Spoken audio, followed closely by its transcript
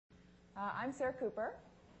I'm Sarah Cooper.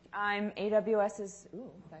 I'm AWS's,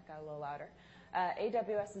 that got a little louder,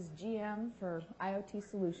 AWS's GM for IoT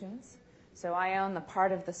Solutions. So I own the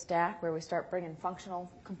part of the stack where we start bringing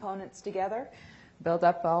functional components together, build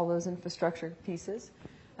up all those infrastructure pieces.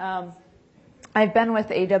 I've been with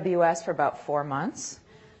AWS for about 4 months.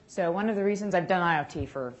 So one of the reasons I've done IoT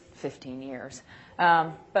for 15 years.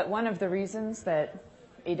 But one of the reasons that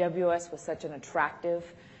AWS was such an attractive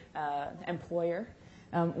employer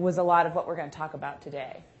was a lot of what we're going to talk about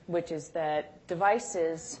today, which is that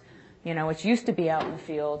devices, which used to be out in the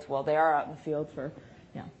field, well, they are out in the field for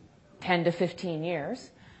 10 to 15 years.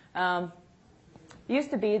 It used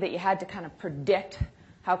to be that you had to kind of predict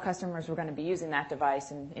how customers were going to be using that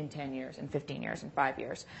device in 10 years, in 15 years, in 5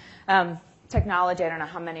 years. Technology, I don't know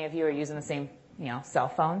how many of you are using the same cell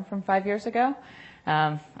phone from 5 years ago.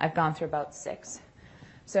 I've gone through about 6.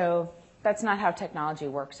 So that's not how technology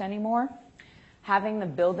works anymore. Having the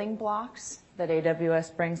building blocks that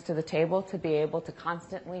AWS brings to the table to be able to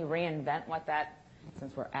constantly reinvent what that,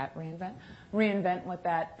 since we're at reinvent what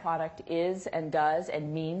that product is and does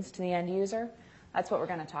and means to the end user, that's what we're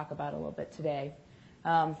going to talk about a little bit today.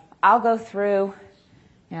 I'll go through,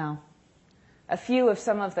 a few of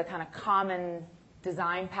some of the kind of common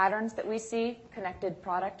design patterns that we see connected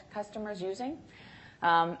product customers using.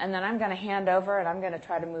 And then I'm going to hand over, and I'm going to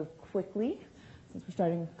try to move quickly, since we're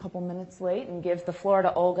starting a couple minutes late, and give the floor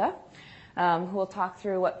to Olga, who will talk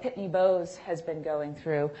through what Pitney Bowes has been going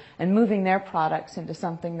through and moving their products into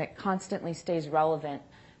something that constantly stays relevant,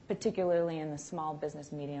 particularly in the small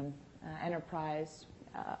business, medium enterprise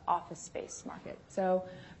office space market.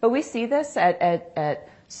 But we see this at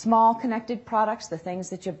small connected products, the things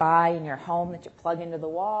that you buy in your home that you plug into the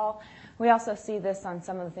wall. We also see this on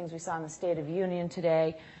some of the things we saw in the State of Union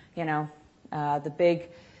today, the big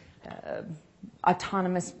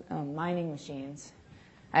autonomous mining machines.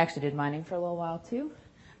 I actually did mining for a little while too.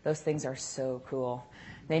 Those things are so cool.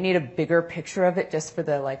 They need a bigger picture of it just for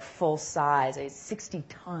the full size. It's 60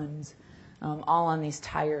 tons, all on these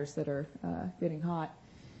tires that are getting hot.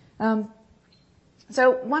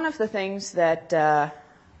 So one of the things that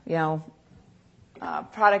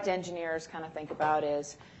product engineers kind of think about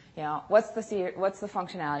is, what's the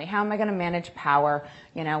functionality? How am I going to manage power?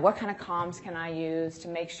 What kind of comms can I use to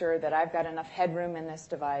make sure that I've got enough headroom in this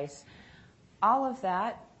device? All of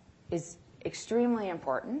that is extremely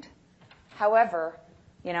important. However,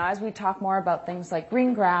 as we talk more about things like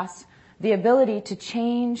green grass, the ability to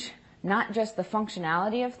change not just the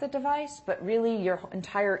functionality of the device, but really your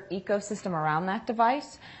entire ecosystem around that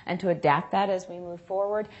device, and to adapt that as we move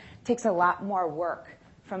forward, takes a lot more work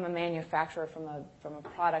from a manufacturer, from a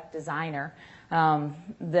product designer,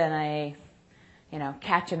 than a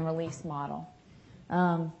catch and release model.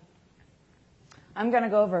 I'm going to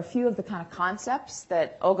go over a few of the kind of concepts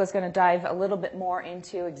that Olga's going to dive a little bit more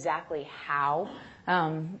into exactly how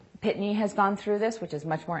Pitney has gone through this, which is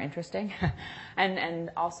much more interesting,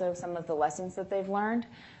 and also some of the lessons that they've learned.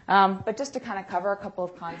 But just to kind of cover a couple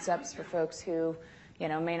of concepts for folks who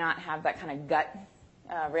may not have that kind of gut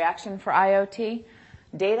reaction for IoT.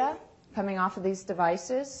 Data coming off of these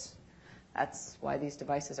devices, that's why these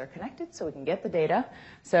devices are connected, so we can get the data.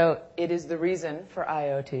 So it is the reason for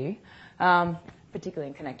IoT, particularly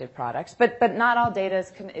in connected products. But not all data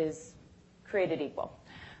is created equal.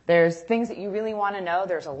 There's things that you really want to know.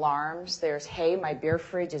 There's alarms. There's, hey, my beer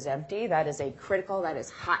fridge is empty. That is that is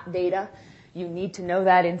hot data. You need to know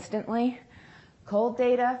that instantly. Cold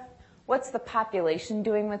data, what's the population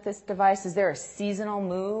doing with this device? Is there a seasonal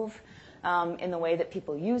move in the way that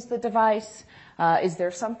people use the device? Is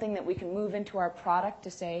there something that we can move into our product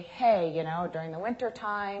to say, hey, during the winter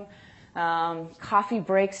time, coffee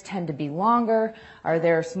breaks tend to be longer. Are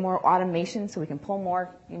there some more automation so we can pull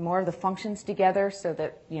more of the functions together so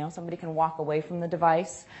that somebody can walk away from the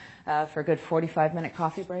device for a good 45-minute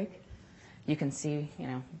coffee break? You can see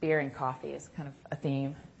beer and coffee is kind of a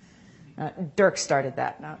theme. Dirk started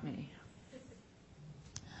that, not me.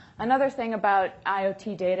 Another thing about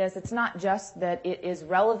IoT data is it's not just that it is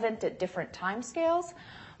relevant at different time scales,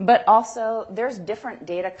 but also there's different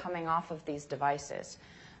data coming off of these devices.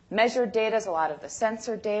 Measured data is a lot of the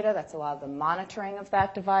sensor data. That's a lot of the monitoring of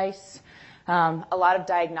that device. A lot of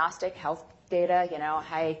diagnostic health data.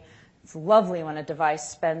 Hey, it's lovely when a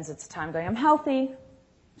device spends its time going, I'm healthy,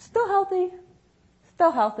 still healthy,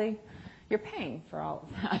 still healthy. You're paying for all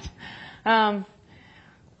of that.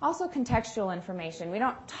 Also contextual information. We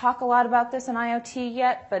don't talk a lot about this in IoT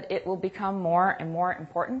yet, but it will become more and more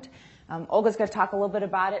important. Olga's going to talk a little bit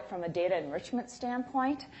about it from a data enrichment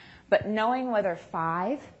standpoint, but knowing whether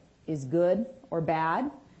 5 is good or bad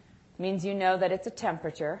means that it's a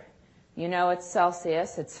temperature, You know it's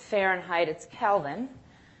Celsius, it's Fahrenheit, it's Kelvin.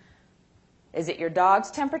 Is it your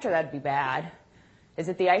dog's temperature? That'd be bad. Is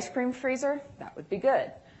it the ice cream freezer? That would be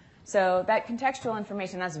good. So that contextual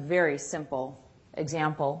information, that's a very simple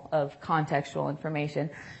example of contextual information,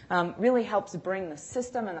 really helps bring the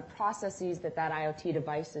system and the processes that IoT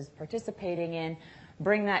device is participating in,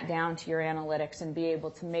 bring that down to your analytics and be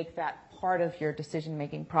able to make that part of your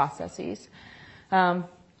decision-making processes.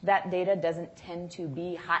 That data doesn't tend to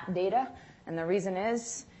be hot data, and the reason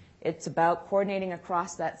is it's about coordinating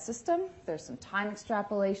across that system. There's some time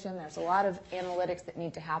extrapolation. There's a lot of analytics that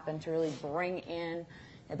need to happen to really bring in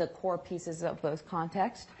the core pieces of those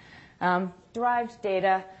contexts. Derived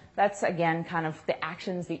data, that's, again, kind of the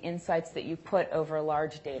actions, the insights that you put over a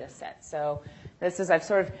large data set. So this is, I've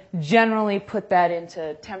sort of generally put that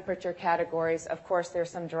into temperature categories. Of course, there's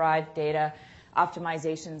some derived data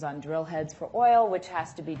optimizations on drill heads for oil, which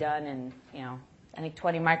has to be done in, I think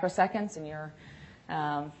 20 microseconds,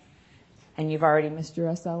 and you've already missed your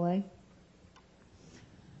SLA.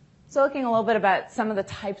 So looking a little bit about some of the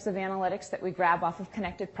types of analytics that we grab off of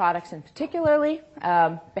connected products, and particularly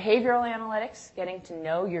behavioral analytics, getting to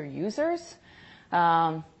know your users,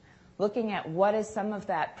 looking at what is some of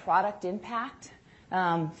that product impact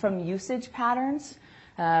from usage patterns.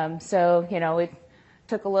 So we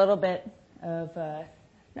took a little bit of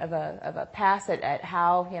a pass at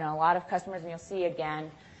how a lot of customers, and you'll see again.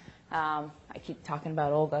 I keep talking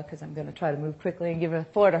about Olga because I'm going to try to move quickly and give the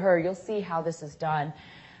floor to her. You'll see how this is done.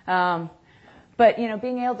 But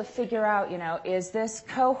being able to figure out, is this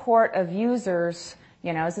cohort of users,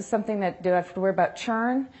 is this something that, do I have to worry about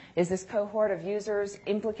churn? Is this cohort of users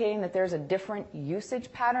implicating that there's a different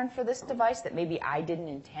usage pattern for this device that maybe I didn't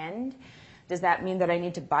intend? Does that mean that I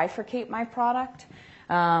need to bifurcate my product?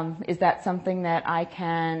 Is that something that I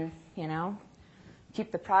can,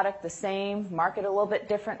 keep the product the same, market a little bit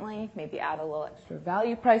differently, maybe add a little extra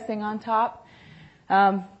value pricing on top?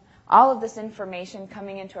 All of this information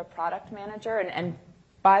coming into a product manager, and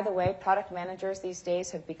by the way, product managers these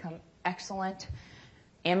days have become excellent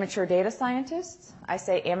amateur data scientists. I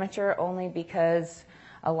say amateur only because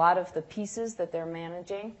a lot of the pieces that they're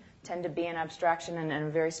managing tend to be an abstraction and a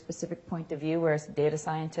very specific point of view, whereas data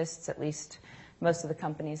scientists, at least most of the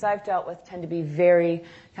companies I've dealt with, tend to be very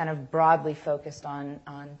kind of broadly focused on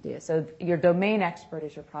data. So your domain expert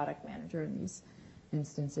is your product manager in these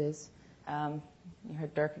instances. You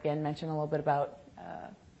heard Dirk again mention a little bit about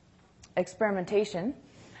experimentation.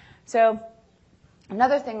 So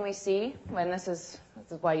another thing we see, this is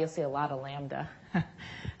why you'll see a lot of Lambda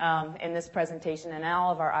in this presentation and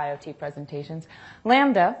all of our IoT presentations.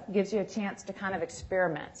 Lambda gives you a chance to kind of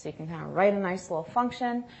experiment. So you can kind of write a nice little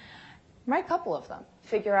function, write a couple of them.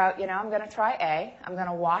 Figure out, I'm going to try A. I'm going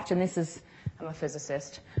to watch, and I'm a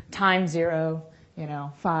physicist, time 0,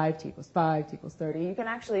 5 t equals 5 t equals 30. You can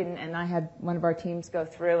actually, and I had one of our teams go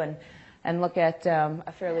through and look at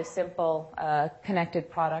a fairly simple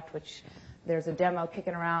connected product, which there's a demo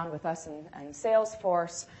kicking around with us and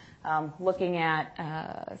Salesforce, looking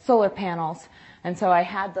at solar panels. And so I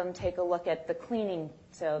had them take a look at the cleaning.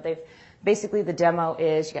 So basically the demo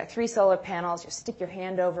is you got 3 solar panels, you stick your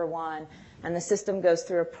hand over one, and the system goes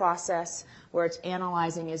through a process where it's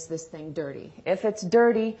analyzing, is this thing dirty? If it's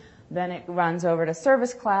dirty, then it runs over to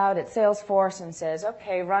Service Cloud at Salesforce and says,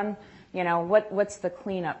 okay, run, what's the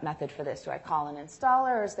cleanup method for this? Do I call an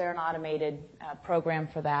installer, or is there an automated program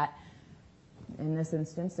for that? In this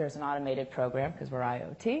instance, there's an automated program because we're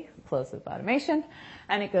IoT, closed-loop automation,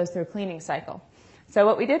 and it goes through a cleaning cycle. So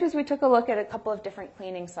what we did is we took a look at a couple of different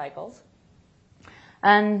cleaning cycles.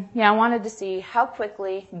 And I wanted to see how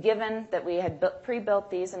quickly, given that we had pre-built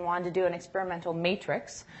these and wanted to do an experimental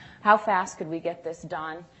matrix, how fast could we get this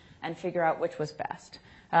done and figure out which was best.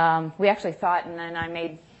 We actually thought, and then I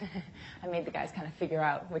made the guys kind of figure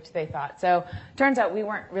out which they thought. So turns out we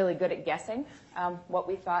weren't really good at guessing what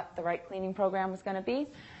we thought the right cleaning program was going to be.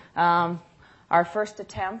 Our first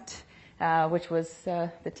attempt, which was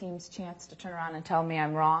the team's chance to turn around and tell me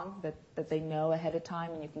I'm wrong, that they know ahead of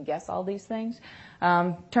time and you can guess all these things,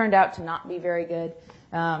 turned out to not be very good.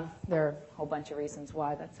 There are a whole bunch of reasons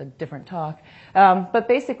why. That's a different talk. But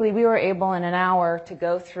basically, we were able in an hour to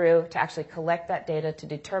go through, to actually collect that data, to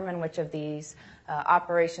determine which of these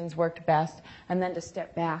operations worked best, and then to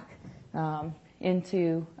step back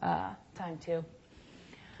into time 2.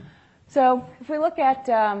 So if we look at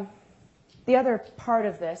the other part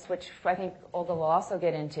of this, which I think Olga will also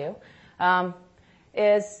get into,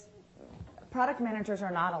 is product managers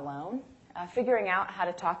are not alone. figuring out how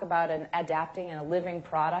to talk about and adapting in a living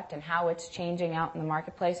product and how it's changing out in the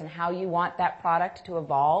marketplace and how you want that product to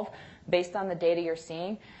evolve based on the data you're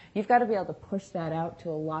seeing, you've got to be able to push that out to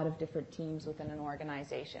a lot of different teams within an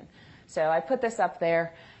organization. So I put this up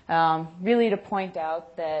there really to point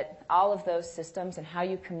out that all of those systems and how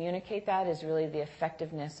you communicate that is really the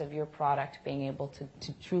effectiveness of your product being able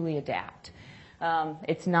to truly adapt.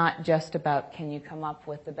 It's not just about can you come up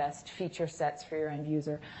with the best feature sets for your end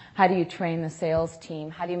user. How do you train the sales team?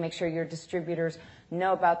 How do you make sure your distributors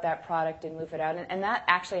know about that product and move it out? And that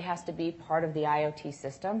actually has to be part of the IoT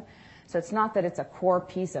system. So it's not that it's a core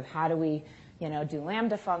piece of how do we do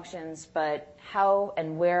Lambda functions, but how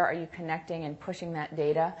and where are you connecting and pushing that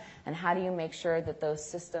data, and how do you make sure that those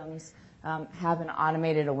systems have an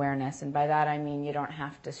automated awareness? And by that I mean you don't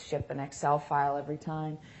have to ship an Excel file every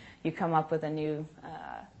time you come up with a new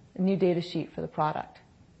data sheet for the product.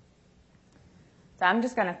 So I'm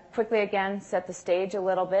just going to quickly again set the stage a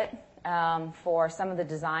little bit for some of the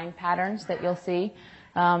design patterns that you'll see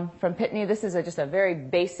from Pitney. This is just a very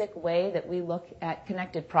basic way that we look at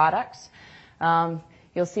connected products.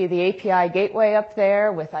 You'll see the API gateway up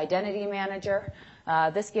there with Identity Manager.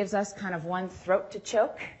 This gives us kind of one throat to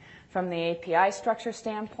choke from the API structure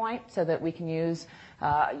standpoint so that we can use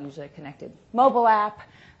usually a connected mobile app.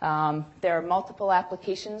 There are multiple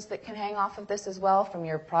applications that can hang off of this as well, from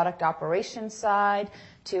your product operations side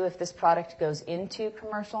to if this product goes into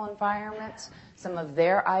commercial environments, some of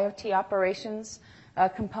their IoT operations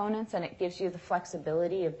components, and it gives you the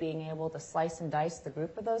flexibility of being able to slice and dice the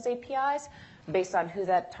group of those APIs based on who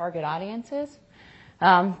that target audience is.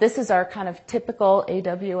 This is our kind of typical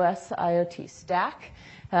AWS IoT stack.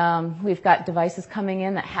 We've got devices coming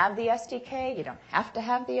in that have the SDK. You don't have to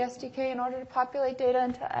have the SDK in order to populate data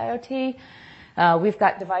into IoT. We've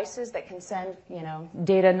got devices that can send,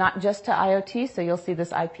 data not just to IoT. So you'll see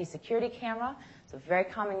this IP security camera. It's a very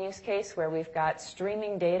common use case where we've got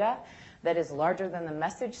streaming data that is larger than the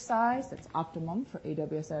message size. It's optimum for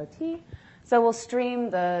AWS IoT. So we'll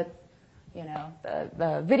stream the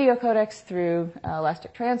video codecs through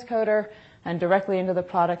Elastic Transcoder and directly into the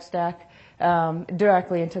product stack.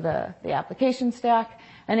 Directly into the application stack.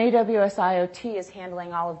 And AWS IoT is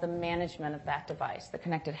handling all of the management of that device, the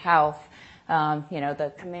connected health,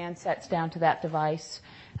 the command sets down to that device.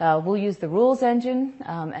 We'll use the rules engine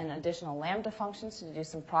and additional Lambda functions to do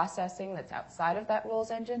some processing that's outside of that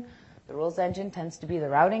rules engine. The rules engine tends to be the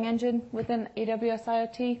routing engine within AWS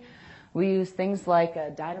IoT. We use things like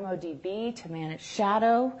DynamoDB to manage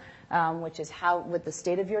shadow, which is how with the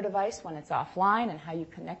state of your device when it's offline and how you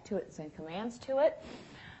connect to it and send commands to it,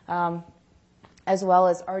 as well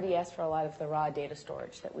as RDS for a lot of the raw data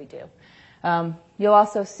storage that we do. You'll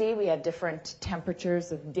also see we have different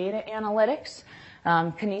temperatures of data analytics.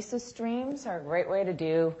 Kinesis streams are a great way to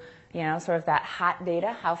do, sort of that hot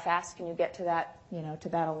data. How fast can you get to that, to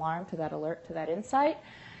that alarm, to that alert, to that insight?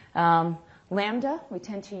 Lambda, we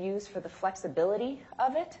tend to use for the flexibility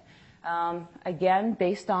of it. Again,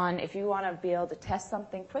 based on if you want to be able to test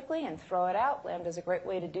something quickly and throw it out, Lambda is a great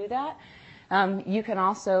way to do that. You can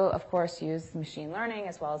also, of course, use machine learning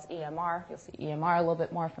as well as EMR. You'll see EMR a little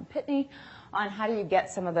bit more from Pitney on how do you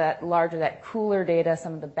get some of that larger, that cooler data,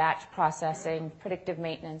 some of the batch processing, predictive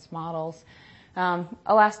maintenance models.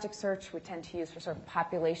 Elasticsearch we tend to use for sort of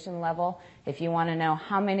population level. If you want to know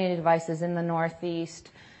how many devices in the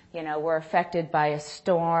Northeast, were affected by a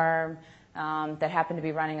storm that happened to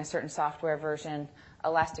be running a certain software version,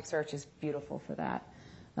 Elasticsearch is beautiful for that.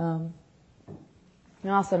 You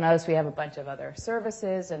also notice we have a bunch of other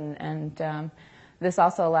services, and this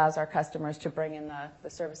also allows our customers to bring in the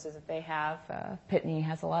services that they have. Pitney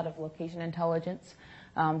has a lot of location intelligence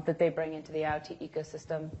that they bring into the IoT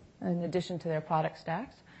ecosystem in addition to their product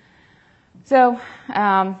stacks. So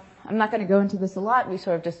I'm not going to go into this a lot. We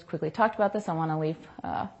sort of just quickly talked about this. I want to leave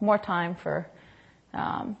more time for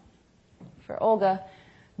Olga.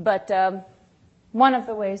 But one of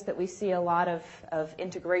the ways that we see a lot of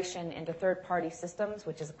integration into third-party systems,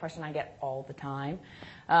 which is a question I get all the time,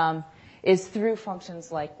 is through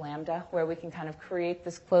functions like Lambda, where we can kind of create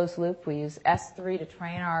this closed loop. We use S3 to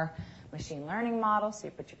train our machine learning model. So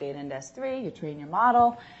you put your data into S3, you train your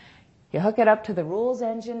model. You hook it up to the rules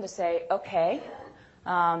engine to say, okay,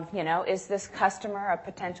 is this customer a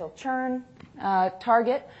potential churn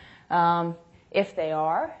target? If they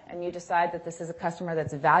are, and you decide that this is a customer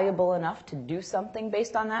that's valuable enough to do something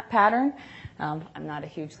based on that pattern. I'm not a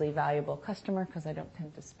hugely valuable customer because I don't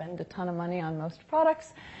tend to spend a ton of money on most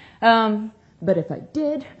products. But if I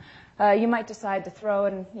did, you might decide to throw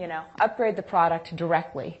and, upgrade the product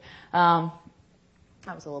directly. That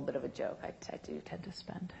was a little bit of a joke. I do tend to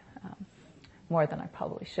spend more than I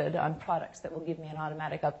probably should on products that will give me an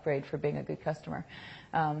automatic upgrade for being a good customer.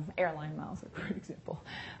 Airline miles are a great example.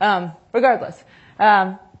 Regardless,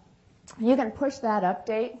 you can push that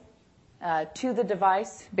update to the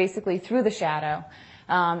device, basically through the shadow,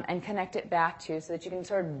 and connect it back to so that you can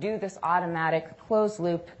sort of do this automatic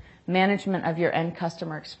closed-loop management of your end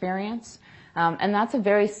customer experience. And that's a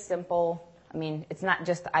very simple, I mean, it's not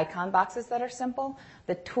just the icon boxes that are simple.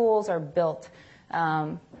 The tools are built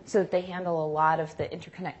so that they handle a lot of the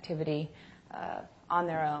interconnectivity on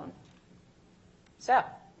their own. So,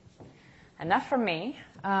 enough from me.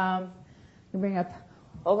 I'll bring up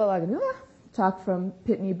Olga Lagunova, talk from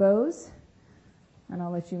Pitney Bowes, and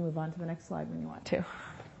I'll let you move on to the next slide when you want to.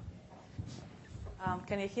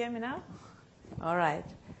 Can you hear me now? All right.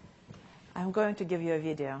 I'm going to give you a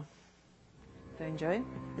video. Do you enjoy it?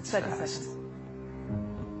 It's 30 seconds.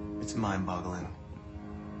 It's mind-boggling.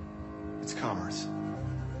 It's commerce.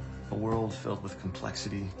 A world filled with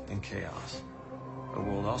complexity and chaos. A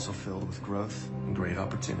world also filled with growth and great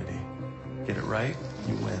opportunity. Get it right,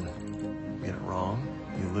 you win. Get it wrong,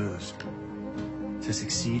 you lose. To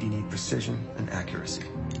succeed, you need precision and accuracy.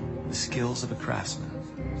 The skills of a craftsman.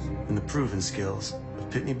 And the proven skills of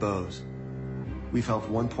Pitney Bowes. We've helped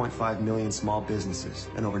 1.5 million small businesses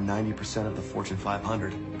and over 90% of the Fortune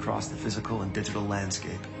 500 across the physical and digital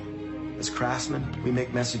landscape. As craftsmen, we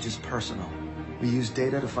make messages personal. We use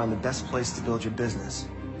data to find the best place to build your business.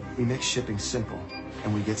 We make shipping simple,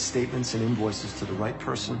 and we get statements and invoices to the right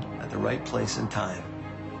person at the right place and time.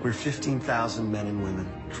 We're 15,000 men and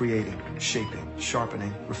women, creating, shaping,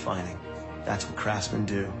 sharpening, refining. That's what craftsmen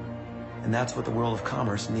do. And that's what the world of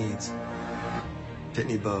commerce needs.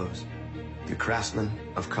 Pitney Bowes, the craftsman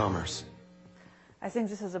of commerce. I think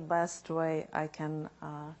this is the best way I can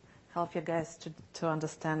help you guys to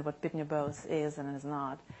understand what Pitney Bowes is and is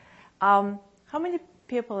not. How many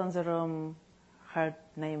people in the room heard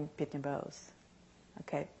the name Pitney Bowes?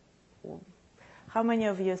 Okay. How many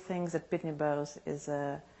of you think that Pitney Bowes is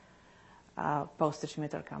a postage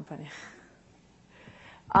meter company?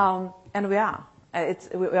 And we are.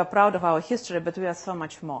 We are proud of our history, but we are so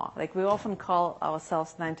much more. Like, we often call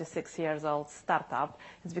ourselves 96 years old startup.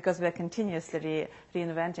 It's because we are continuously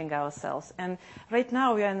reinventing ourselves. And right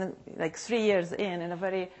now we are 3 years in a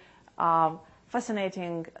very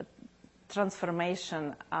fascinating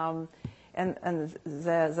transformation. And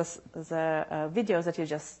the videos that you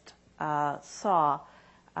just saw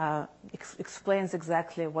explains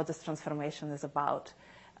exactly what this transformation is about.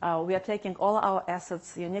 We are taking all our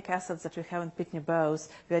assets, unique assets that we have in Pitney Bowes,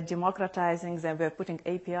 we are democratizing them, we are putting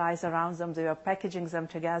APIs around them, we are packaging them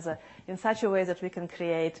together in such a way that we can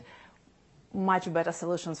create much better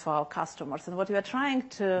solutions for our customers. And what we are trying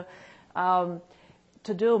to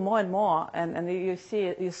do more and more, and you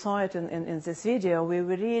saw it in this video, we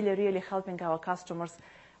were really helping our customers,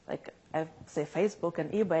 like I say Facebook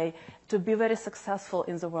and eBay, to be very successful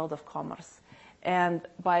in the world of commerce. And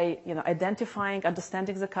by identifying,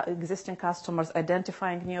 understanding the existing customers,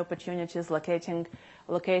 identifying new opportunities, locating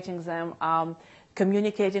them,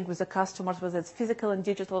 communicating with the customers, whether it's physical and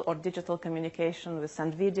digital or digital communication. We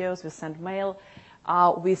send videos, we send mail.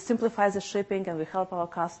 We simplify the shipping, and we help our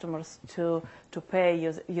customers to pay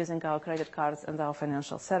using our credit cards and our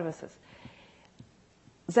financial services.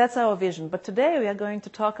 That's our vision. But today we are going to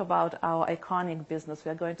talk about our iconic business.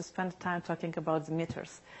 We are going to spend time talking about the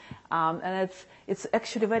meters. And it's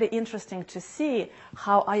actually very interesting to see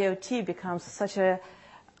how IoT becomes such a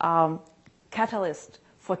catalyst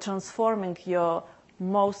for transforming your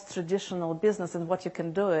most traditional business and what you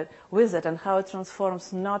can do with it, and how it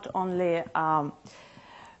transforms not only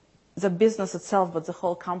the business itself, but the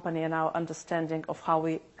whole company and our understanding of how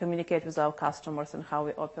we communicate with our customers and how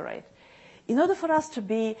we operate. In order for us to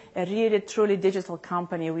be a really, truly digital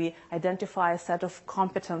company, we identify a set of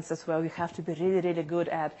competences where we have to be really good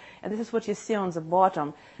at. And this is what you see on the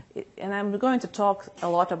bottom. And I'm going to talk a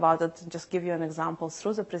lot about it, and just give you an example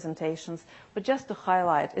through the presentations. But just to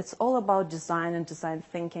highlight, it's all about design and design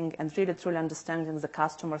thinking and really, truly understanding the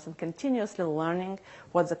customers and continuously learning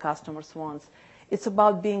what the customers want. It's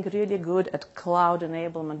about being really good at cloud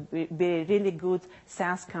enablement, be a really good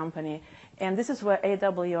SaaS company. And this is where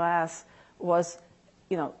AWS was,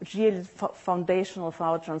 really foundational for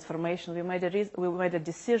our transformation. We made a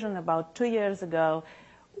decision about 2 years ago.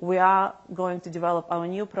 We are going to develop our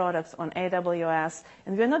new products on AWS,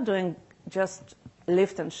 and we're not doing just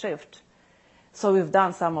lift and shift. So we've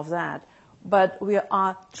done some of that, but we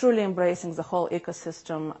are truly embracing the whole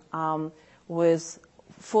ecosystem with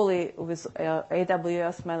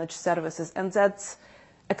AWS managed services, and that's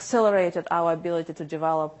accelerated our ability to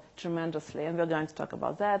develop tremendously, and we're going to talk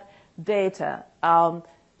about that. Data.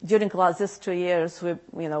 during these 2 years,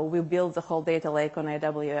 we built the whole data lake on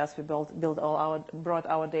AWS. We brought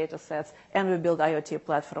our data sets, and we built IoT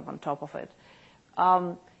platform on top of it.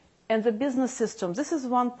 And the business system, this is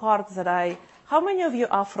one part that how many of you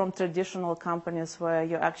are from traditional companies where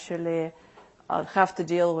you actually have to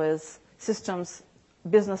deal with systems,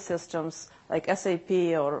 business systems like SAP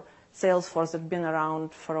or Salesforce that have been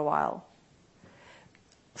around for a while?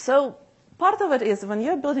 So part of it is when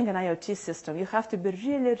you're building an IoT system, you have to be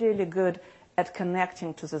really, really good at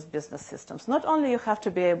connecting to these business systems. Not only you have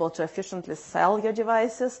to be able to efficiently sell your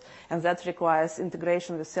devices, and that requires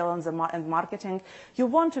integration with sales and marketing, you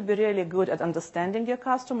want to be really good at understanding your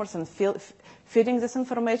customers and feeding this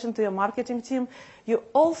information to your marketing team. You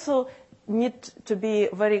also need to be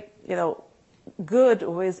very, good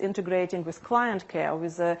with integrating with client care,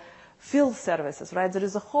 with the field services, right? There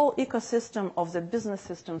is a whole ecosystem of the business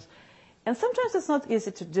systems. And sometimes it's not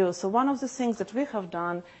easy to do. So one of the things that we have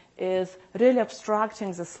done is really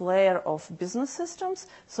abstracting this layer of business systems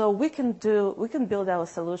so we can build our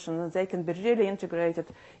solutions and they can be really integrated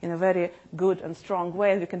in a very good and strong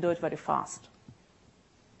way, and we can do it very fast.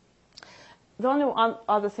 The only one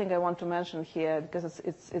other thing I want to mention here, because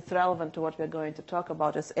it's relevant to what we're going to talk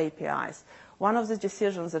about, is APIs. One of the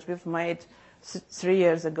decisions that we've made 3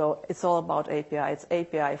 years ago, it's all about API. It's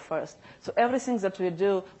API first. So everything that we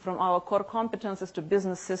do, from our core competencies to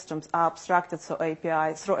business systems, are abstracted through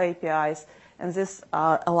APIs, and this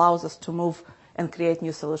allows us to move and create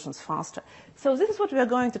new solutions faster. So this is what we are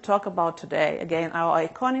going to talk about today. Again, our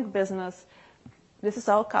iconic business. This is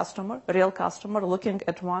our customer, real customer, looking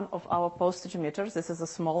at one of our postage meters. This is a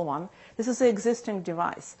small one. This is the existing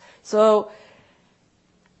device. So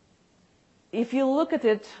if you look at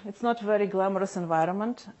it, it's not a very glamorous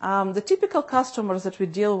environment. The typical customers that we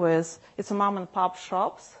deal with, it's mom and pop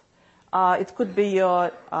shops. It could be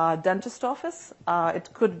your dentist office.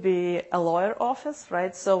 It could be a lawyer office,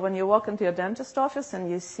 right? So when you walk into your dentist office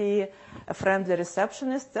and you see a friendly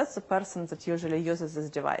receptionist, that's the person that usually uses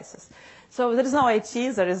these devices. So there is no IT,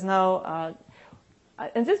 there is no...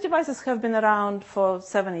 and these devices have been around for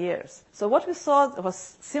 7 years. So what we thought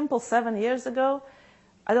was simple 7 years ago,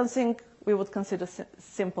 I don't think we would consider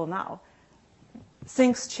simple now.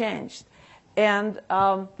 Things changed. And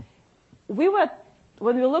when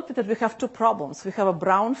we looked at it, we have 2 problems. We have a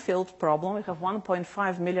brownfield problem. We have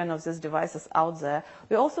 1.5 million of these devices out there.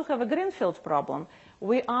 We also have a greenfield problem.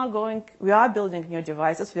 We are building new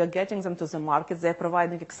devices. We are getting them to the market. They're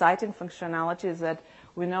providing exciting functionalities that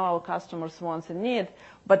we know our customers want and need.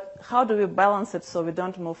 But how do we balance it so we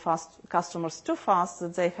don't move customers too fast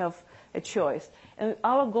that they have a choice? And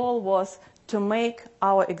our goal was to make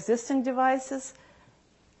our existing devices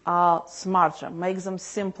smarter, make them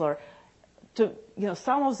simpler.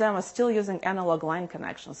 Some of them are still using analog line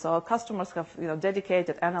connections. So our customers have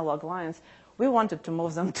dedicated analog lines. We wanted to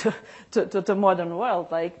move them to modern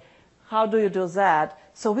world. Like, how do you do that?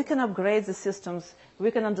 So we can upgrade the systems.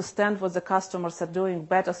 We can understand what the customers are doing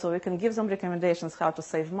better. So we can give them recommendations how to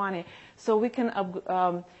save money. So we can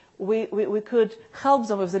we could help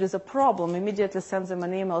them if there is a problem. Immediately send them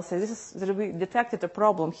an email, say, we detected a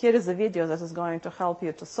problem. Here is a video that is going to help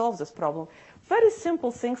you to solve this problem. Very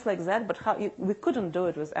simple things like that, but we couldn't do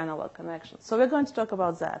it with analog connections. So we're going to talk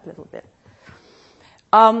about that a little bit.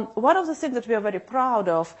 One of the things that we are very proud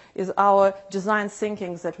of is our design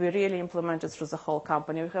thinking that we really implemented through the whole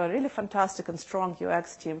company. We have a really fantastic and strong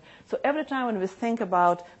UX team. So every time when we think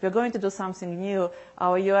about we're going to do something new,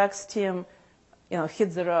 our UX team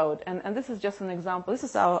hit the road. And this is just an example. This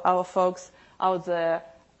is our folks out there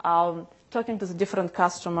talking to the different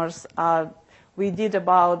customers. We did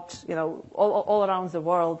about all around the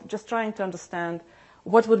world, just trying to understand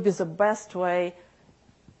what would be the best way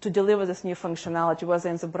to deliver this new functionality, whether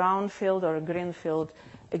in the brownfield or a greenfield,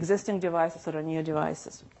 existing devices or new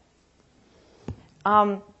devices.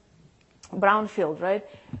 Brownfield, right?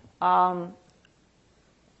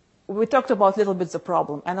 We talked about a little bit the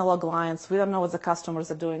problem, analog lines. We don't know what the customers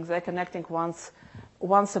are doing. They're connecting once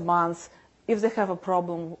a month. If they have a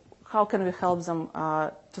problem, how can we help them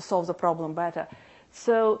to solve the problem better?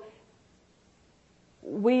 So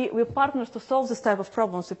we partnered to solve this type of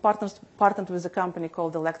problems. We partnered with a company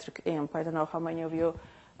called Electric Imp. I don't know how many of you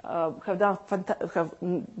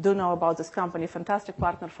do know about this company. Fantastic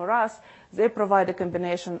partner for us. They provide a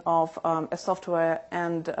combination of a software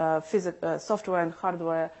and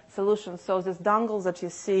hardware solution. So this dongle that you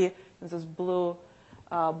see in this blue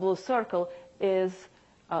circle is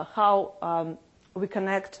how we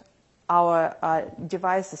connect our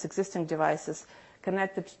devices, existing devices,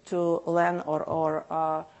 connected to LAN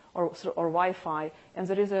or Wi-Fi, and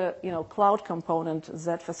there is a cloud component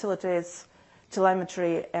that facilitates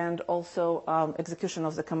telemetry and also execution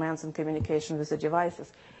of the commands and communication with the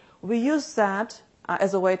devices. We use that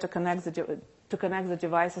as a way to connect the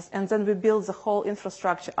devices, and then we build the whole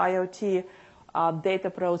infrastructure, IoT, data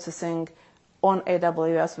processing on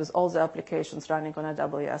AWS with all the applications running on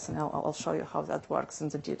AWS, and I'll show you how that works in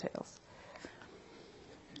the details.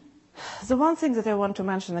 The one thing that I want to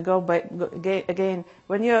mention again,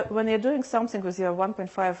 when you're doing something with your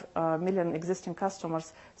 1.5 million existing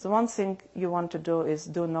customers, the one thing you want to do is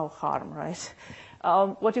do no harm, right?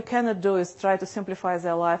 What you cannot do is try to simplify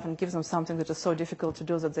their life and give them something that is so difficult to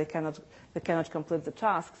do that they cannot complete the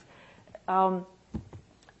tasks.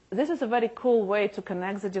 This is a very cool way to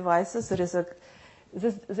connect the devices. This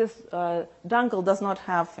dongle does not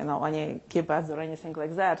have any keypads or anything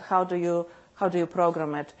like that. How do you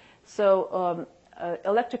program it? So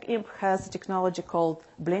Electric Imp has a technology called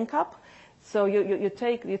Blink Up. So you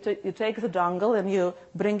take the dongle and you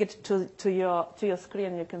bring it to your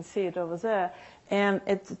screen. You can see it over there, and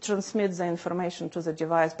it transmits the information to the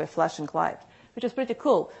device by flashing light, which is pretty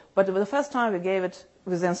cool. But the first time we gave it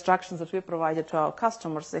with the instructions that we provided to our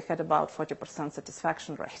customers, they had about 40%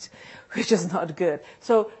 satisfaction rate, which is not good.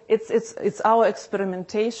 So it's our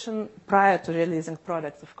experimentation prior to releasing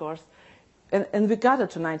products, of course. And we got it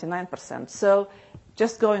to 99%. So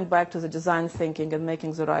just going back to the design thinking and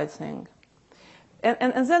making the right thing.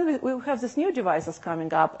 And then we have these new devices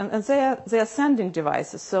coming up, and they are sending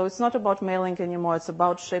devices. So it's not about mailing anymore, it's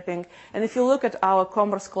about shipping. And if you look at our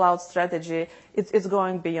Commerce Cloud strategy, it's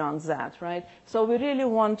going beyond that, right? So we really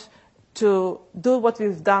want to do what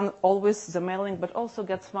we've done always, the mailing, but also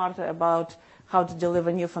get smarter about how to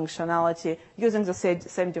deliver new functionality using the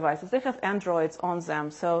same devices. They have Androids on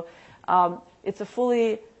them, so it's a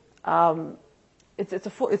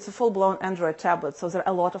full-blown Android tablet. So there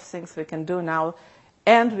are a lot of things we can do now,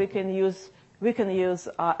 and we can use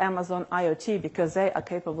Amazon IoT because they are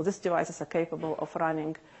capable. These devices are capable of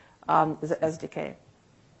running the SDK.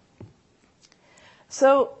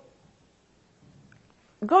 So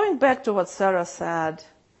going back to what Sarah said,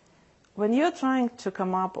 when you're trying to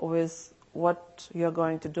come up with what you're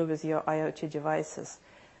going to do with your IoT devices,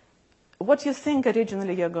 what you think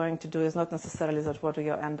originally you're going to do is not necessarily what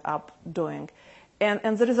you end up doing.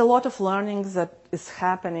 And there is a lot of learning that is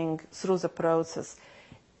happening through the process.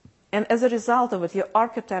 And as a result of it, your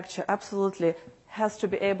architecture absolutely has to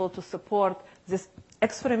be able to support this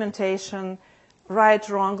experimentation, right,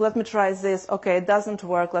 wrong, let me try this, okay, it doesn't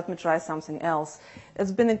work, let me try something else.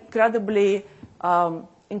 It's been incredibly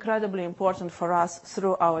important for us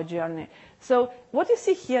through our journey. So what you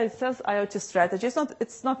see here, it says IoT strategy.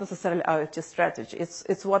 It's not necessarily IoT strategy.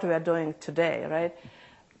 It's what we are doing today, right?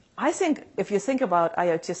 I think if you think about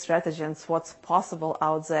IoT strategy and what's possible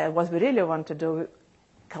out there, what we really want to do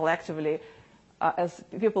collectively as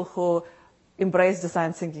people who embrace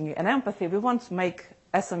design thinking and empathy, we want to make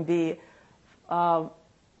SMB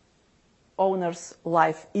owners'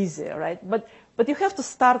 life easier, right? But you have to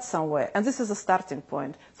start somewhere, and this is a starting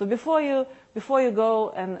point. So before you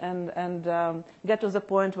go and get to the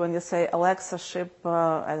point when you say, Alexa, ship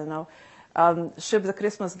ship the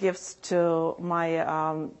Christmas gifts to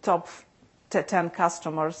my top 10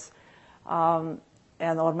 customers, or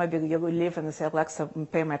maybe you will leave and say, Alexa,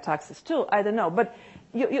 pay my taxes too. I don't know, but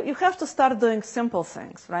you have to start doing simple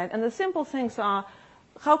things, right? And the simple things are,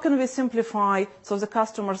 how can we simplify so the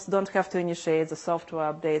customers don't have to initiate the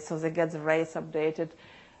software update, so they get the rates updated?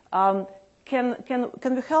 Can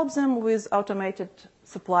we help them with automated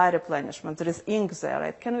supply replenishment? There is ink there,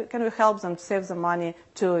 right? Can we help them save the money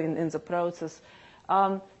too in the process?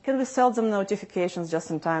 Can we sell them notifications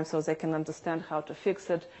just in time so they can understand how to fix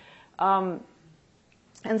it? And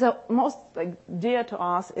the most dear to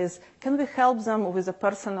us is, can we help them with the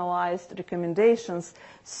personalized recommendations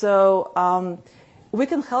so we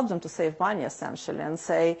can help them to save money, essentially, and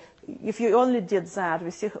say, if you only did that, we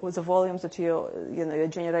see with the volumes that you're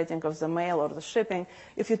generating of the mail or the shipping,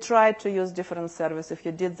 if you tried to use different service, if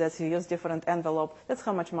you did that, you use different envelope, that's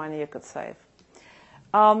how much money you could save.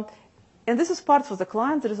 And this is part for the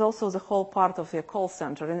client. There is also the whole part of your call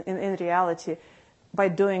center. In reality, by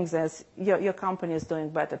doing this, your company is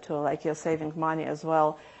doing better too, like you're saving money as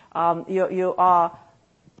well. You are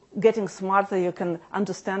getting smarter. You can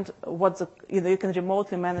understand you can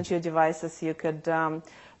remotely manage your devices. You could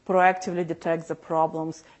proactively detect the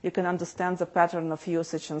problems. You can understand the pattern of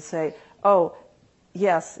usage and say, oh,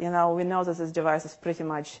 yes, we know that this device is pretty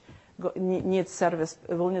much needs service.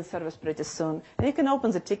 It will need service pretty soon. And you can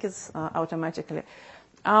open the tickets automatically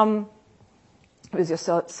with your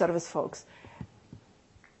service folks.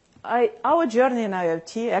 Our journey in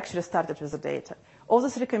IoT actually started with the data. All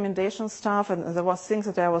this recommendation stuff and the things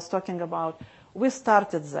that I was talking about we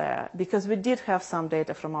started there because we did have some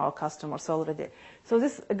data from our customers already. So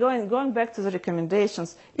this, going back to the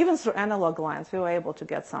recommendations, even through analog lines, we were able to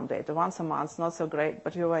get some data. Once a month, not so great,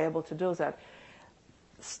 but we were able to do that.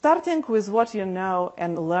 Starting with what you know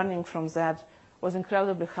and learning from that was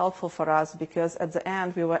incredibly helpful for us because at the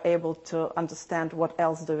end we were able to understand what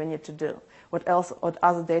else do we need to do, what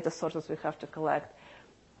other data sources we have to collect.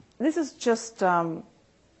 This is just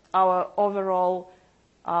our overall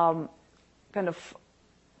kind of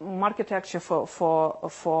architecture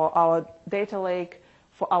for our data lake,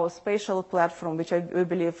 for our spatial platform, which we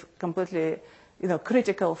believe completely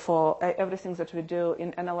critical for everything that we do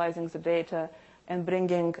in analyzing the data and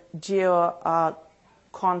bringing geo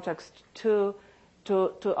context to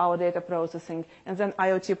our data processing, and then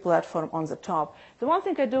IoT platform on the top. The one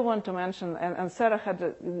thing I do want to mention, and Sarah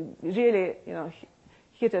had really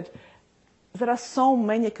hit it, there are so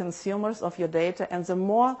many consumers of your data, and the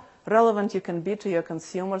more relevant you can be to your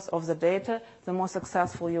consumers of the data, the more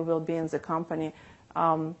successful you will be in the company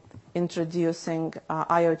introducing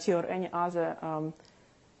IoT or any other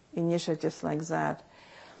initiatives like that.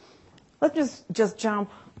 Let's just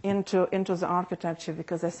jump into the architecture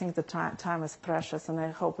because I think the time is precious, and I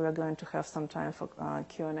hope we are going to have some time for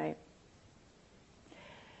Q&A.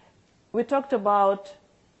 We talked about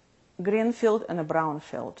green field and a brown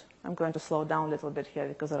field. I'm going to slow down a little bit here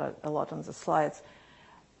because there are a lot on the slides.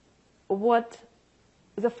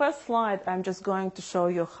 The first slide, I'm just going to show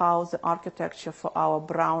you how the architecture for our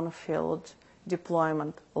brown field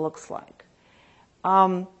deployment looks like.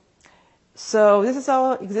 So this is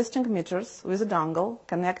our existing meters with a dongle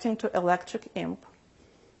connecting to Electric Imp.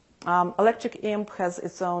 Electric Imp has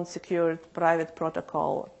its own secured private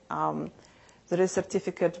protocol. There is a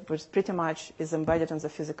certificate which pretty much is embedded in the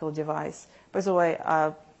physical device. By the way,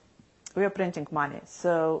 we are printing money,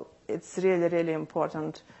 so it's really, really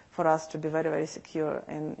important for us to be very, very secure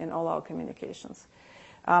in all our communications.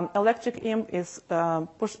 Electric Imp is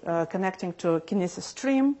connecting to Kinesis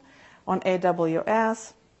Stream on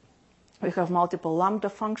AWS. We have multiple Lambda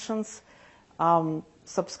functions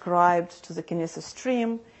subscribed to the Kinesis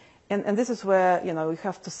Stream. And this is where we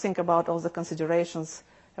have to think about all the considerations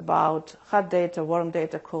about hot data, warm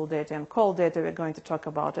data, cool data, and cold data. We're going to talk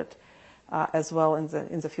about it as well in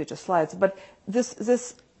the future slides. But this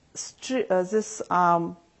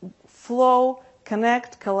flow,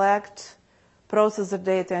 connect, collect, process the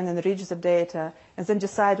data, and enrich the data, and then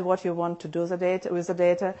decide what you want to do with the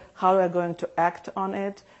data, how we're going to act on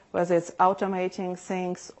it, whether it's automating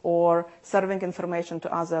things or serving information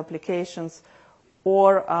to other applications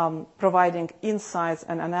or providing insights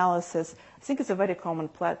and analysis. I think it's a very common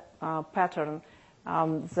pattern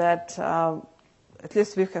that at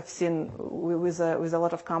least we have seen with a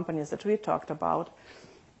lot of companies that we talked about.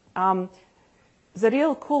 The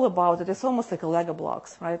real cool about it is almost like a Lego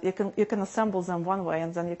blocks, right? You can assemble them one way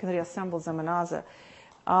and then you can reassemble them another.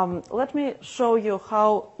 Let me show you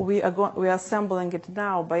how we are assembling it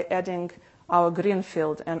now by adding our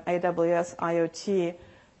greenfield and AWS IoT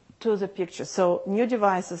to the picture. So new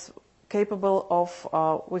devices capable of,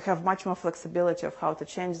 we have much more flexibility of how to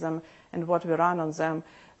change them and what we run on them.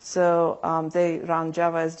 So they run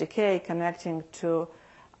Java SDK connecting to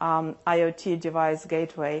IoT device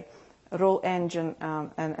gateway, rule engine,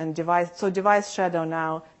 and device. So device shadow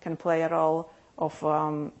now can play a role of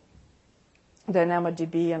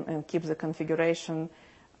DynamoDB and keep the configuration.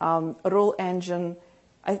 Rule engine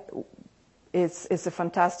is a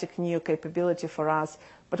fantastic new capability for us.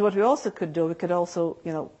 But what we also could do, we could also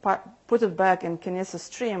put it back in Kinesis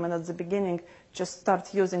Stream, and at the beginning just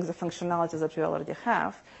start using the functionality that we already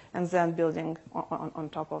have, and then building on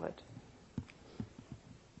top of it.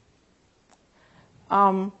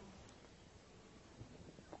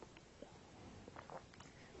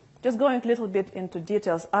 Just going a little bit into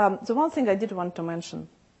details. The one thing I did want to mention,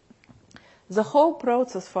 the whole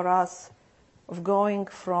process for us of going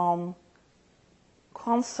from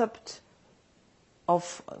concept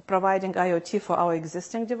of providing IoT for our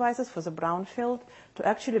existing devices, for the brownfield, to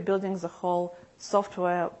actually building the whole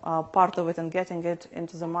software part of it and getting it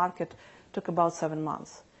into the market took about 7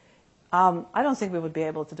 months. I don't think we would be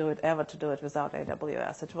able to do it without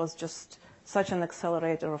AWS. It was just such an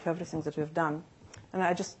accelerator of everything that we've done. And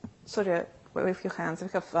I just, Surya, wave your hands. We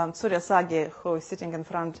have Surya Sagi, who is sitting in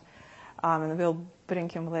front, and we'll bring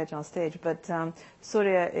him later on stage. But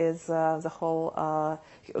Surya is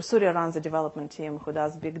Surya runs the development team who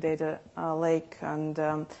does Big Data Lake and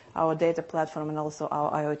our data platform and also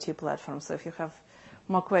our IoT platform. So if you have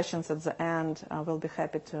more questions at the end, we'll be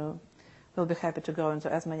happy to go into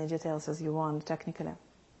as many details as you want technically.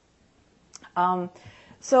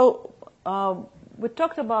 we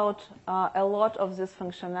talked about a lot of this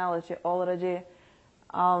functionality already.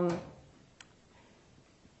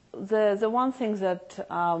 The one thing that,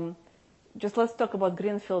 just let's talk about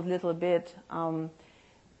Greenfield a little bit.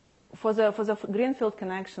 For the Greenfield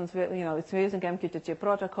connections, we're using MQTT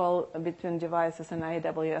protocol between devices and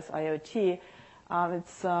AWS IoT.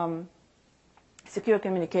 It's secure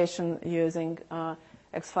communication using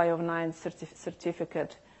X509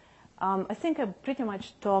 certificate. I think I pretty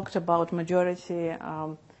much talked about majority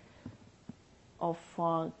of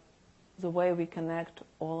the way we connect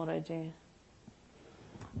already.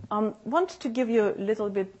 Want to give you a little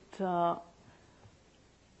bit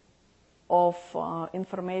of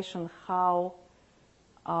information how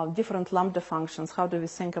different Lambda functions, how do we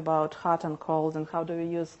think about hot and cold, and how do we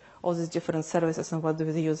use all these different services and what do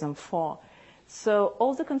we use them for. So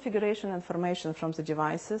all the configuration information from the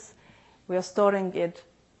devices, we are storing it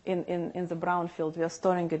in the brown field. We are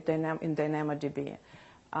storing it in DynamoDB.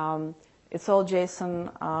 It's all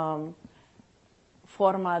JSON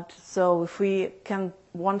format, so if we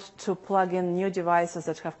want to plug in new devices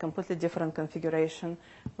that have completely different configuration,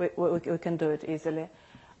 we can do it easily.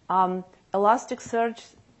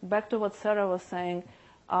 Elasticsearch, back to what Sarah was saying,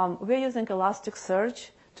 we're using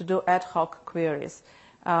Elasticsearch to do ad hoc queries.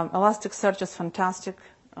 Elasticsearch is fantastic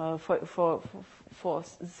for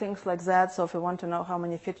things like that. So if we want to know how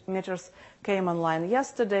many meters came online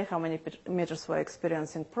yesterday, how many meters were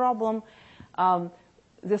experiencing problem,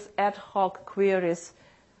 this ad hoc queries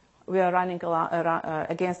we are running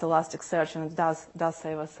against Elasticsearch, and it does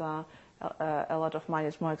save us a lot of money.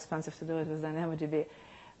 It's more expensive to do it with DynamoDB.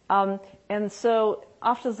 And so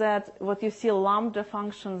after that, what you see, Lambda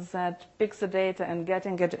functions that picks the data and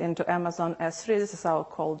getting it into Amazon S3. This is our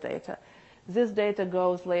cold data. This data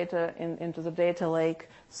goes later into the data lake,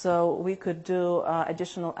 so we could do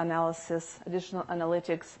additional analysis, additional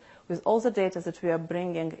analytics with all the data that we are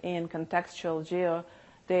bringing in, contextual geo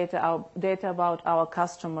data, data about our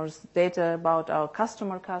customers, data about our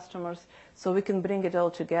customers, so we can bring it all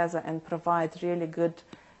together and provide really good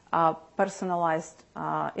personalized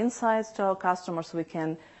insights to our customers. We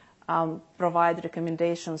can provide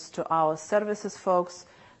recommendations to our services folks,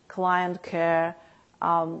 client care,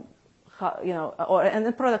 and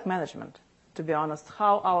the product management, to be honest,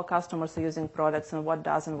 how our customers are using products and what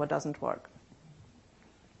does and what doesn't work.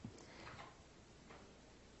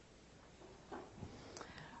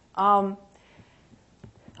 Oh,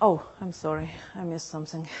 I'm sorry, I missed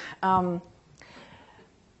something.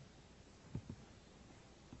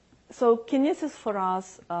 So Kinesis for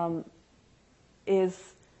us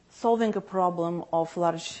is solving a problem of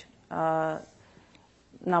large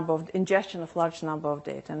ingestion of large number of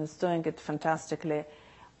data, and it's doing it fantastically.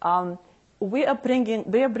 We are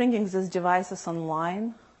bringing these devices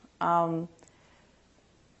online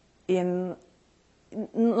in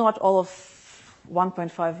not all of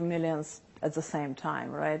 1.5 million at the same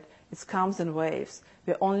time, right? It comes in waves.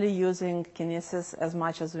 We're only using Kinesis as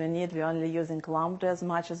much as we need. We're only using Lambda as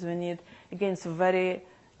much as we need. Again, it's a very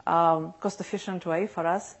cost-efficient way for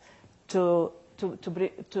us to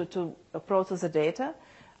process the data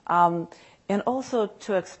and also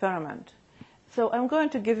to experiment. So I'm going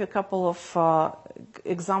to give you a couple of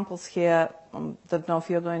examples here. Don't know if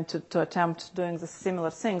you're going to attempt doing the similar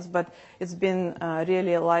things, but it's been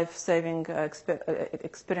really a life-saving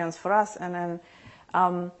experience for us. And then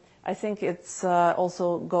I think it's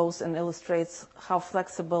also goes and illustrates how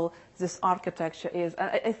flexible this architecture is.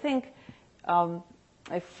 I think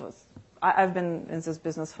I've been in this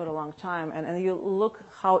business for a long time, and you look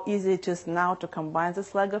how easy it is now to combine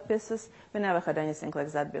these Lego pieces. We never had anything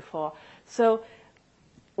like that before. So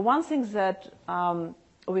one thing that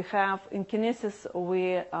we have in Kinesis,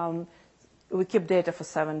 we keep data for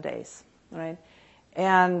 7 days, right?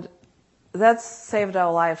 And that's saved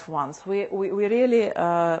our life once. We really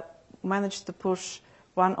managed to push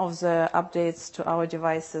one of the updates to our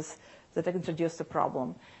devices that introduced a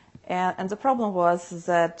problem. And the problem was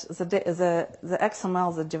that the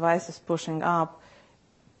XML the device is pushing up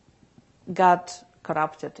got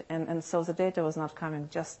corrupted, and so the data was not coming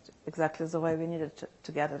just exactly the way we needed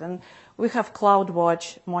to get it. And we have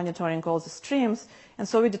CloudWatch monitoring all the streams, and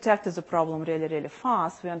so we detected the problem really, really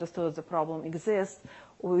fast. We understood the problem exists.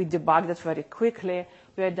 We debugged it very quickly.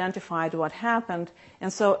 We identified what happened,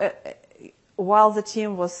 and so while the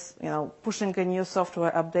team was, pushing a new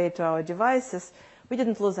software update to our devices, we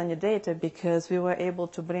didn't lose any data because we were able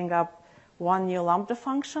to bring up one new Lambda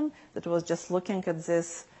function that was just looking at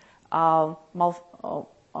this malstructured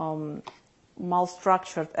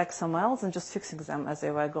XMLs and just fixing them as they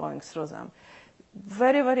were going through them.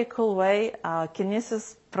 very, very cool way.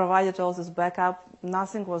 Kinesis provided all this backup.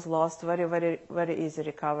 Nothing was lost. Very, very, very easy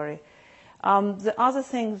recovery. The other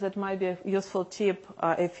thing that might be a useful tip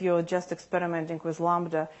if you're just experimenting with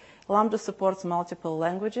Lambda, Lambda supports multiple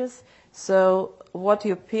languages. So what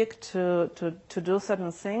you pick to do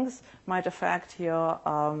certain things might affect your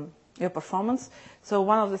performance. So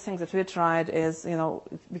one of the things that we tried is,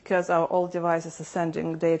 because our old devices are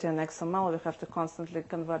sending data in XML, we have to constantly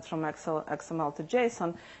convert from XML to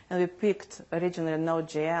JSON, and we picked originally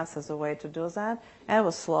Node.js as a way to do that. And it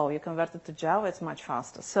was slow. You convert it to Java, it's much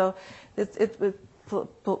faster. So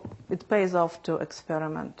it pays off to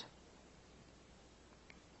experiment.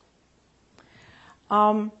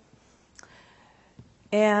 And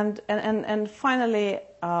finally,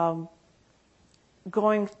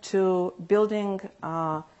 going to building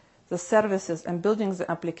the services and building the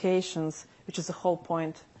applications, which is the whole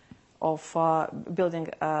point of building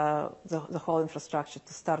the whole infrastructure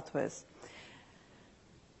to start with.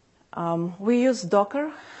 We use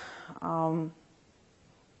Docker in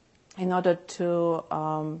order to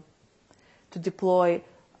deploy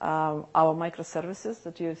our microservices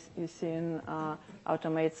that you see in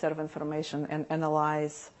automate, serve information, and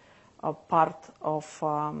analyze a part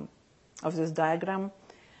of this diagram.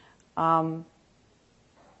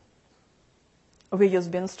 We use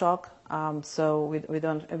Beanstalk, so we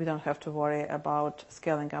don't have to worry about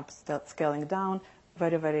scaling up, scaling down.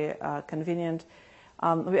 Very, very convenient.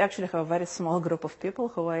 We actually have a very small group of people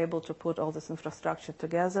who are able to put all this infrastructure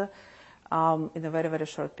together in a very, very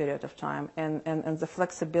short period of time. And the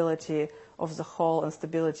flexibility of the whole and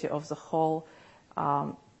stability of the whole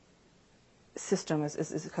system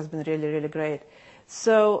has been really, really great.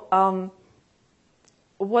 So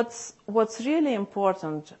what's really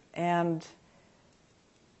important, and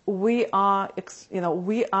we are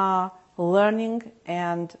learning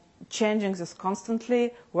and changing this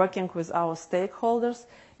constantly, working with our stakeholders.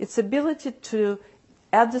 Its ability to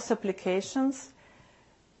add these applications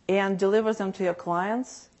and deliver them to your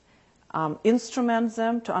clients, instrument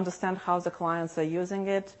them to understand how the clients are using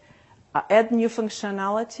it, add new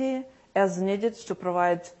functionality as needed to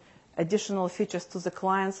provide additional features to the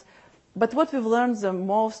clients. But what we've learned the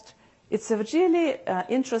most, it's a really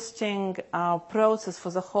interesting process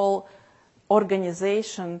for the whole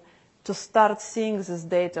organization to start seeing this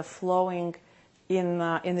data flowing in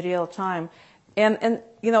real time. And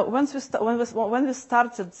when we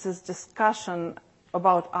started this discussion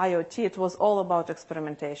about IoT, it was all about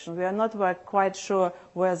experimentation. We are not quite sure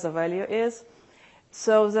where the value is.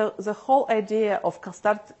 So the whole idea of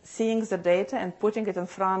start seeing the data and putting it in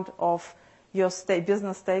front of your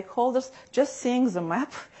business stakeholders, just seeing the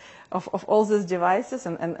map of all these devices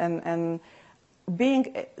and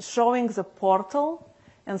showing the portal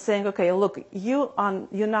and saying, okay, look, you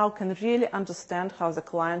now can really understand how the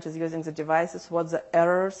client is using the devices, what the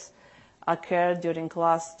errors occurred during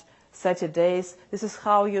last 30 days. This is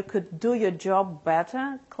how you could do your job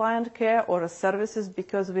better, client care or services,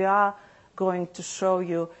 because we are going to show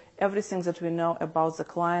you everything that we know about the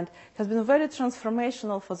client. It has been very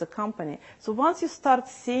transformational for the company. So once you start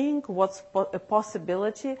seeing what's a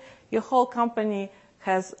possibility, your whole company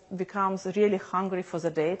becomes really hungry for the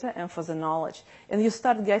data and for the knowledge. And you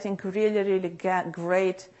start getting really, really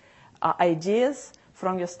great ideas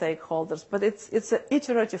from your stakeholders. But it's an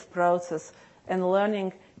iterative process, and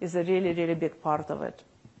learning is a really, really big part of it.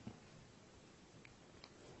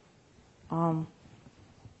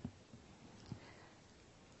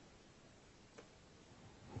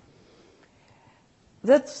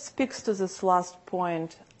 That speaks to this last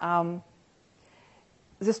point.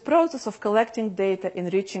 This process of collecting data,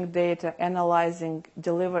 enriching data, analyzing,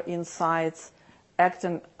 deliver insights, act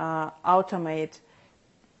and automate,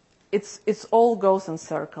 it's all goes in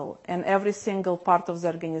circle, and every single part of the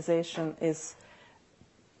organization is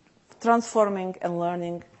transforming and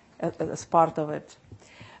learning as part of it.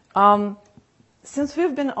 Since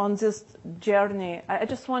we've been on this journey, I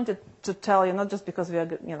just wanted to tell you, not just because we're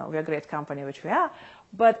a great company, which we are,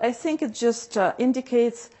 but I think it just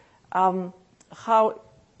indicates how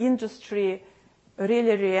industry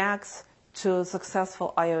really reacts to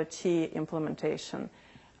successful IoT implementation.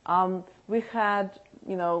 We had,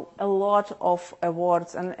 a lot of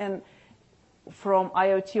awards, and from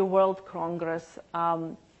IoT World Congress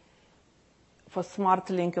for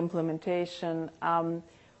SmartLink implementation,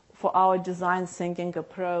 for our design thinking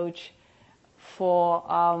approach, for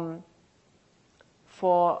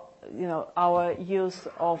our use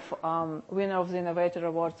of winner of the Innovator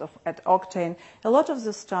Awards at Octane. A lot of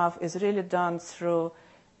this stuff is really done through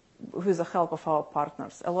with the help of our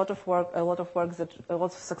partners. A lot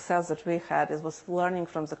of success that we had was learning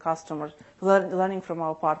from the customers, learning from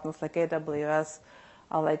our partners like AWS,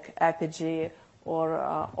 like Apigee, or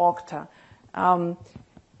Okta.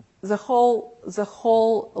 The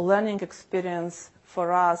whole learning experience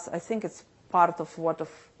for us, I think it's part of our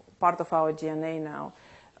DNA now,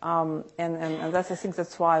 and I think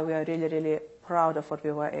that's why we are really, really proud of what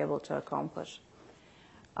we were able to accomplish.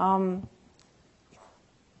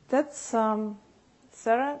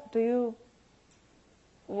 Sarah, do you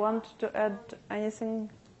want to add anything?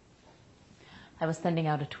 I was sending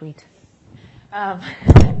out a tweet. And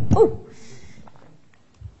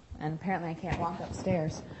apparently I can't walk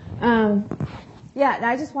upstairs. Yeah, and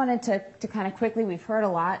I just wanted to kind of quickly, we've heard a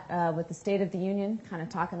lot with the State of the Union, kind of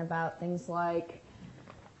talking about things like,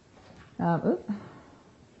 there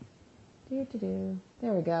we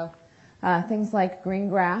go. Things like green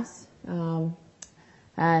grass,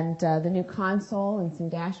 and the new console and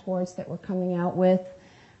some dashboards that we're coming out with,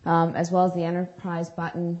 as well as the enterprise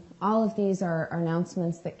button. All of these are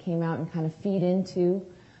announcements that came out and kind of feed into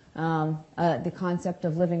the concept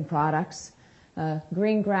of living products.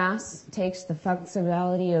 Green grass takes the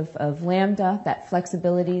flexibility of Lambda, that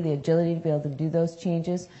flexibility, the agility to be able to do those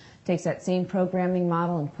changes, takes that same programming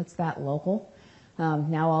model and puts that local.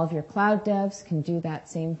 Now all of your cloud devs can do that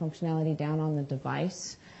same functionality down on the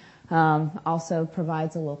device. Also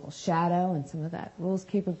provides a local shadow and some of that rules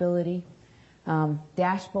capability.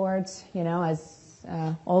 Dashboards, as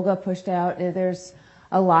Olga pushed out, there's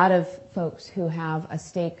a lot of folks who have a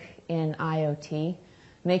stake in IoT,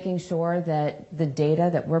 making sure that the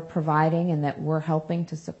data that we're providing and that we're helping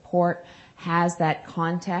to support has that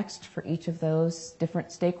context for each of those different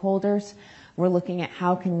stakeholders. We're looking at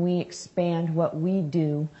how can we expand what we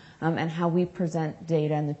do and how we present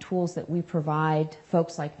data and the tools that we provide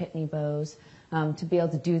folks like Pitney Bowes to be able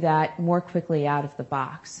to do that more quickly out of the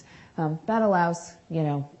box. That allows,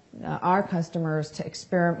 our customers to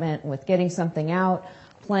experiment with getting something out,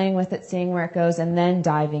 playing with it, seeing where it goes, and then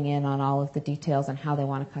diving in on all of the details and how they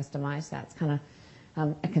want to customize that. It's kind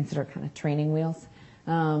of, I consider kind of training wheels.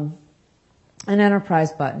 An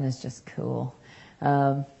enterprise button is just cool.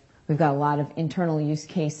 We've got a lot of internal use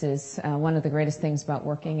cases. One of the greatest things about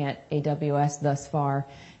working at AWS thus far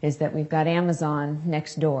is that we've got Amazon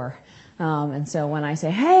next door. And so when I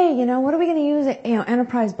say, hey, what are we going to use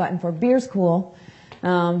enterprise button for? Beer's cool.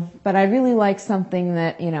 But I really like something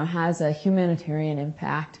that, has a humanitarian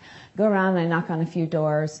impact. Go around and I knock on a few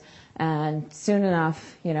doors, and soon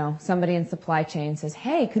enough, somebody in supply chain says,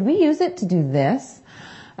 hey, could we use it to do this?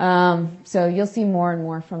 So you'll see more and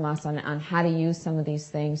more from us on how to use some of these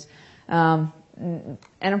things.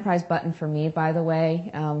 Enterprise button for me, by the way,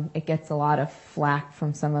 it gets a lot of flack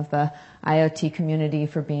from some of the IoT community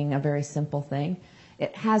for being a very simple thing.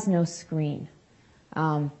 It has no screen.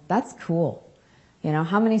 That's cool.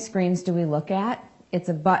 How many screens do we look at? It's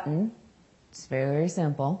a button. It's very, very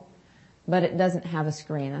simple, but it doesn't have a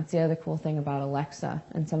screen. That's the other cool thing about Alexa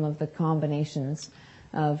and some of the combinations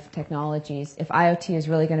of technologies. If IoT is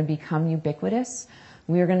really going to become ubiquitous,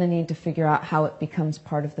 we're going to need to figure out how it becomes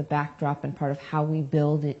part of the backdrop and part of how we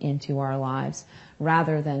build it into our lives,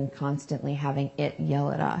 rather than constantly having it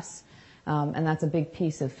yell at us. And that's a big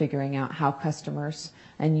piece of figuring out how customers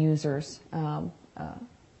and users want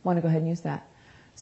to go ahead and use that.